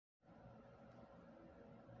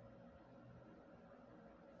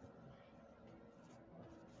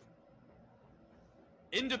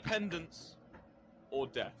Independence or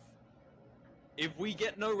death. If we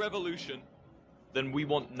get no revolution, then we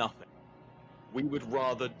want nothing. We would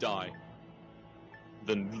rather die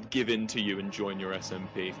than give in to you and join your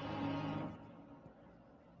SMP.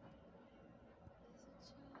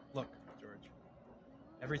 Look, George.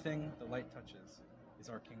 Everything the light touches is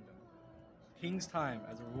our kingdom. The king's time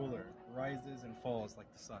as a ruler rises and falls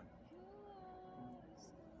like the sun.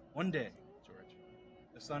 One day, George,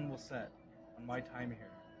 the sun will set on my time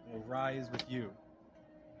here and will rise with you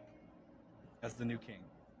as the new king.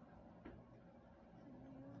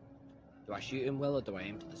 Do I shoot him, Will, or do I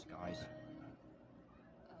aim to the skies?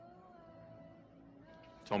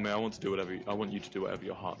 Tommy, I want you to do whatever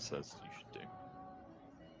your heart says you should do.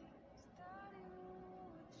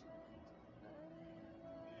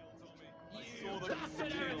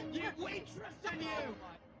 We trust in you!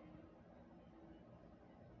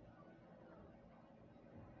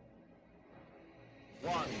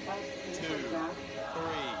 One, two,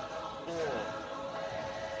 three, four.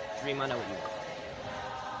 Dream, I know what you want.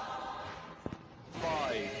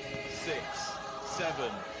 5, 6,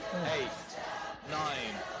 7, 8, 9,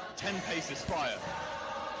 10 paces fire.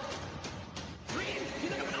 Dream, you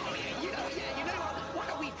know what? Oh, yeah, you know what? Why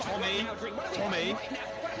don't we fight Tommy, right now, Dream? Why don't we Tommy, fight right now?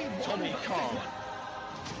 Why don't we one Tommy, versus calm. one?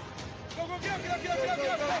 Go, go, get up, get up, get up, get up,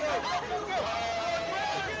 get up, go, go, go, go, go.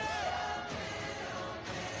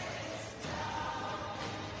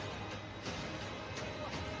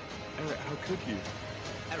 Eric, how could you?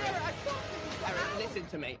 Eric, listen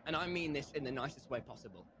to me, and I mean this in the nicest way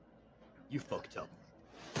possible. You fucked up.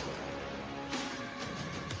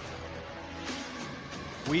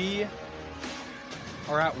 We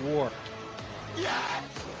are at war. Yes!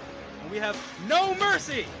 And we have no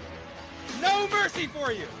mercy! No mercy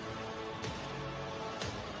for you!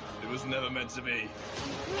 It was never meant to be.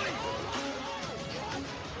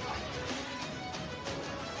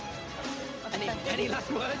 Any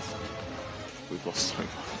last words? We've lost so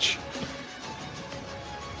much.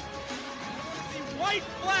 White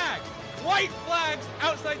flags! White flags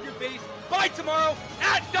outside your base by tomorrow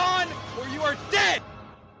at dawn, or you are dead!